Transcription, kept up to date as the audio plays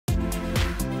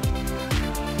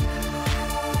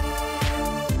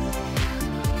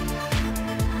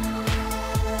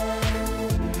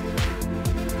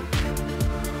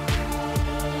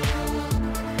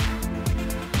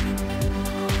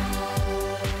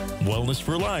Wellness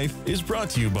for Life is brought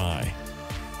to you by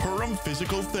Perham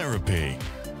Physical Therapy,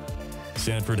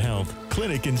 Sanford Health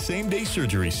Clinic and Same-Day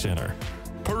Surgery Center,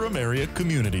 Perham Area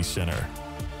Community Center,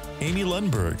 Amy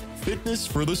Lundberg, Fitness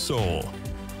for the Soul,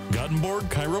 Gothenburg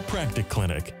Chiropractic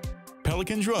Clinic,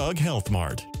 Pelican Drug Health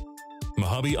Mart,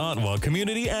 Mojave Ottawa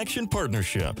Community Action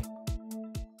Partnership.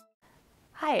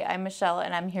 Hi, I'm Michelle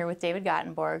and I'm here with David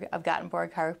Gothenburg of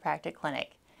Gothenburg Chiropractic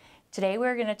Clinic. Today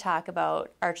we're going to talk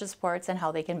about arch supports and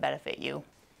how they can benefit you.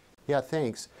 Yeah,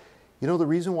 thanks. You know, the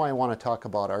reason why I want to talk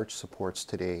about arch supports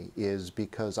today is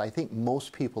because I think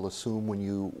most people assume when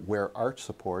you wear arch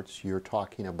supports, you're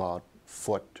talking about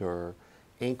foot or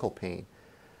ankle pain.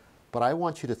 But I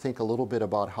want you to think a little bit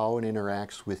about how it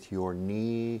interacts with your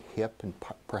knee, hip, and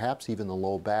perhaps even the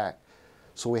low back.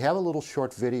 So we have a little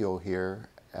short video here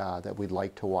that we'd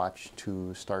like to watch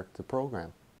to start the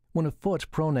program. When a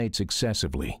foot pronates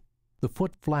excessively, the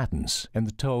foot flattens and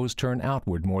the toes turn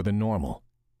outward more than normal.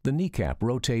 The kneecap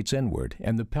rotates inward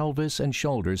and the pelvis and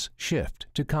shoulders shift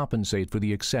to compensate for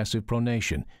the excessive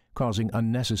pronation, causing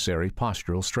unnecessary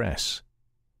postural stress.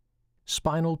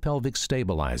 Spinal pelvic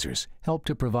stabilizers help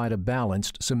to provide a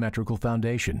balanced, symmetrical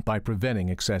foundation by preventing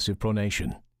excessive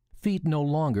pronation. Feet no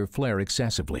longer flare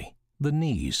excessively. The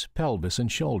knees, pelvis,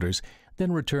 and shoulders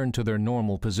then return to their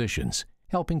normal positions,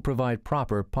 helping provide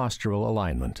proper postural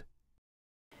alignment.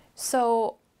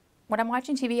 So when I'm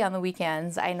watching TV on the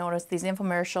weekends, I notice these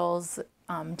infomercials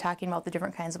talking about the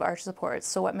different kinds of arch supports.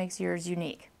 So what makes yours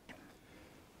unique?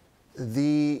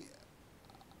 I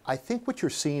think what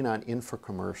you're seeing on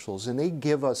infomercials, and they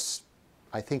give us,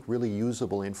 I think, really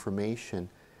usable information,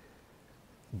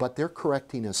 but they're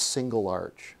correcting a single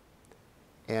arch.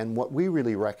 And what we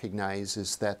really recognize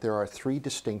is that there are three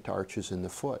distinct arches in the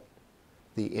foot: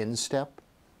 the instep,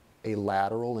 a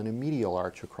lateral, and a medial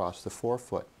arch across the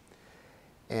forefoot.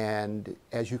 And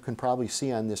as you can probably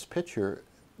see on this picture,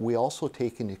 we also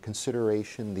take into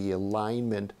consideration the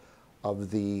alignment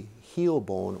of the heel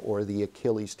bone or the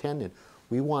Achilles tendon.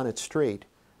 We want it straight,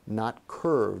 not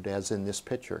curved as in this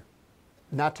picture.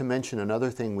 Not to mention another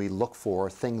thing we look for, a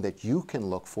thing that you can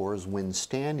look for, is when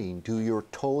standing, do your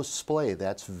toes splay?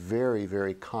 That's very,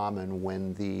 very common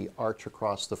when the arch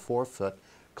across the forefoot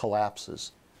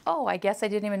collapses. Oh, I guess I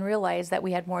didn't even realize that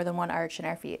we had more than one arch in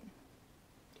our feet.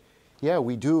 Yeah,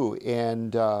 we do.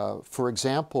 And for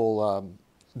example,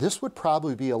 this would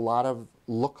probably be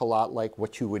look a lot like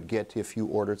what you would get if you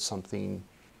ordered something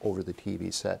over the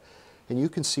TV set. And you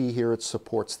can see here it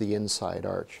supports the inside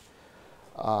arch.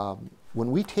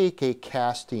 When we take a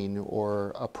casting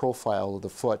or a profile of the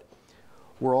foot,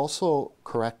 we're also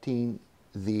correcting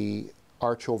the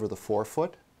arch over the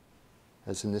forefoot,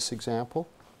 as in this example.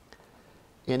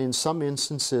 And in some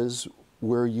instances,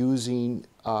 we're using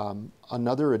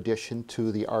another addition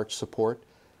to the arch support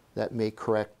that may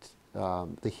correct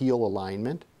the heel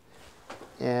alignment.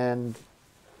 And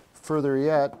further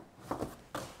yet,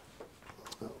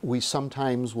 we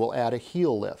sometimes will add a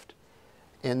heel lift.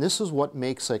 And this is what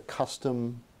makes a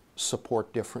custom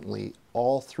support differently.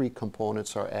 All three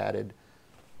components are added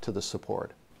to the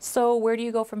support. So where do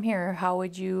you go from here? How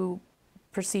would you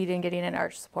proceed in getting an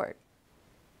arch support?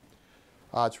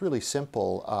 It's really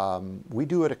simple. We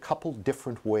do it a couple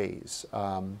different ways.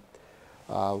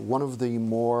 One of the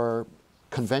more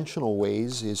conventional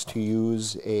ways is to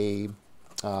use an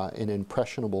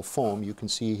impressionable foam. You can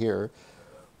see here,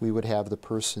 we would have the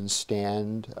person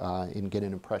stand and get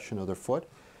an impression of their foot.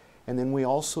 And then we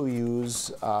also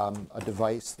use a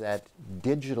device that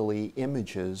digitally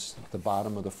images the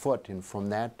bottom of the foot. And from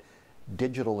that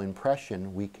digital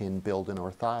impression, we can build an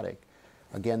orthotic.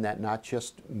 Again, that not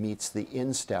just meets the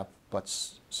instep, but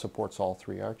supports all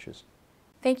three arches.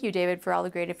 Thank you, David, for all the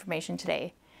great information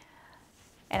today.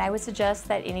 And I would suggest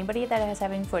that anybody that is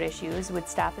having foot issues would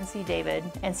stop and see David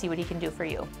and see what he can do for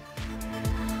you.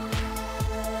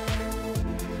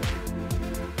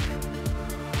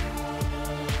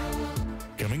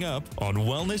 Coming up on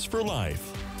Wellness for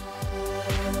Life.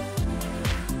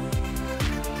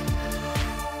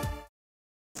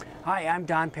 Hi, I'm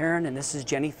Don Perrin, and this is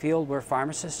Jenny Field. We're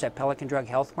pharmacists at Pelican Drug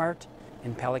Health Mart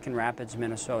in Pelican Rapids,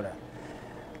 Minnesota.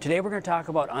 Today we're going to talk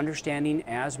about understanding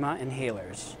asthma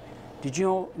inhalers. Did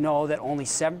you know that only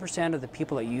 7% of the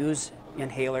people that use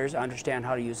inhalers understand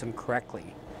how to use them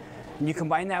correctly? And you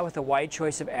combine that with a wide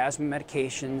choice of asthma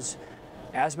medications,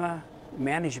 asthma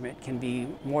management can be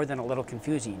more than a little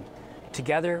confusing.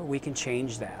 Together we can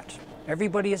change that.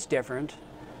 Everybody is different.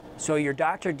 So your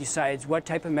doctor decides what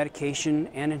type of medication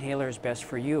and inhaler is best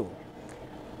for you.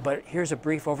 But here's a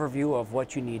brief overview of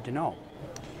what you need to know.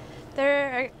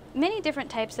 There many different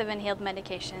types of inhaled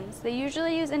medications. They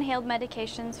usually use inhaled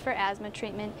medications for asthma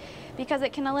treatment because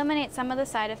it can eliminate some of the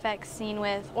side effects seen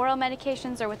with oral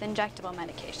medications or with injectable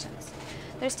medications.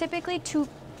 There's typically two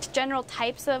general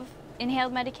types of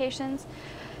inhaled medications.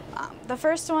 The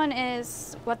first one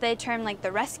is what they term like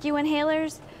the rescue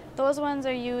inhalers. Those ones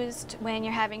are used when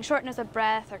you're having shortness of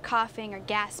breath or coughing or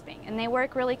gasping, and they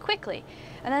work really quickly.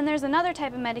 And then there's another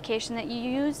type of medication that you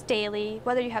use daily,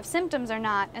 whether you have symptoms or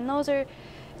not, and those are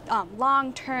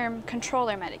long-term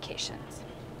controller medications.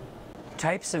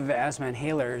 Types of asthma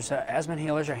inhalers. Asthma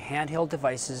inhalers are handheld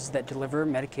devices that deliver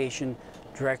medication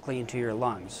directly into your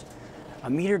lungs. A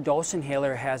meter dose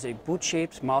inhaler has a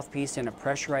boot-shaped mouthpiece and a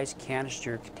pressurized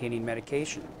canister containing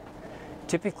medication.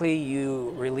 Typically,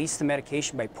 you release the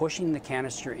medication by pushing the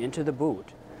canister into the boot.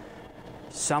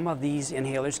 Some of these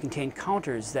inhalers contain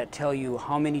counters that tell you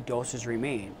how many doses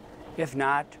remain. If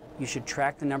not, you should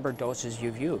track the number of doses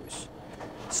you've used.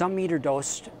 Some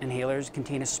meter-dosed inhalers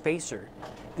contain a spacer.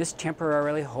 This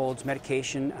temporarily holds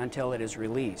medication until it is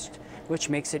released, which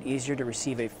makes it easier to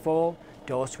receive a full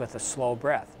dose with a slow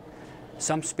breath.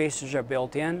 Some spacers are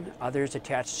built in, others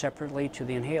attached separately to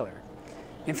the inhaler.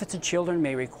 Infants and children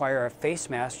may require a face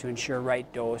mask to ensure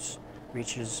right dose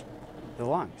reaches the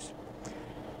lungs.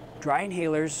 Dry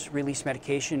inhalers release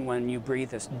medication when you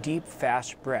breathe a deep,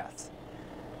 fast breath.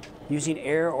 Using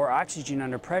air or oxygen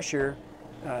under pressure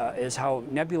is how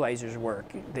nebulizers work.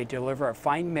 They deliver a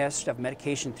fine mist of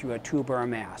medication through a tube or a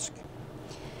mask.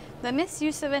 The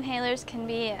misuse of inhalers can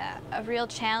be a real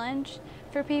challenge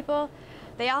for people.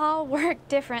 They all work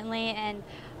differently, and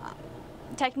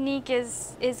technique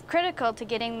is critical to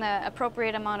getting the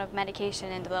appropriate amount of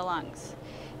medication into the lungs.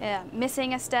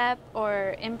 Missing a step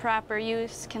or improper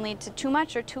use can lead to too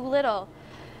much or too little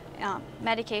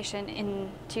medication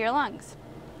into your lungs.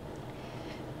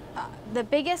 The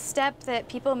biggest step that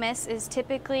people miss is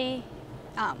typically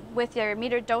with your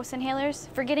metered dose inhalers,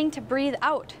 forgetting to breathe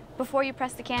out before you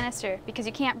press the canister, because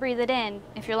you can't breathe it in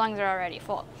if your lungs are already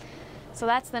full. So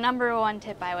that's the number one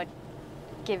tip I would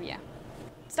give you.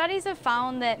 Studies have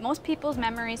found that most people's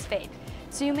memories fade,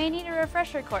 so you may need a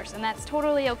refresher course, and that's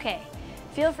totally okay.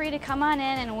 Feel free to come on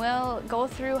in and we'll go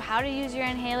through how to use your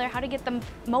inhaler, how to get the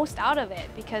most out of it,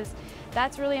 because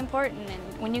that's really important.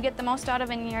 And when you get the most out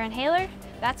of your inhaler,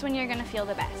 that's when you're going to feel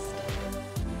the best.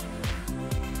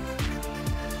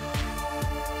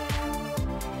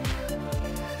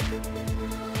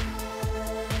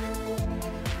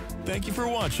 Thank you for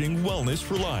watching Wellness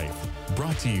for Life,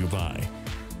 brought to you by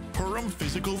Perham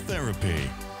Physical Therapy,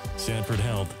 Sanford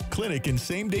Health Clinic and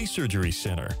Same-Day Surgery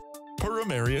Center,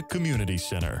 Perham Area Community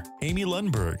Center, Amy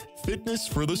Lundberg, Fitness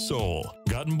for the Soul,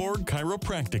 Gothenburg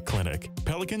Chiropractic Clinic,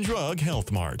 Pelican Drug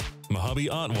Health Mart, Mojave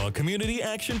Ottawa Community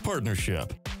Action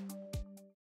Partnership,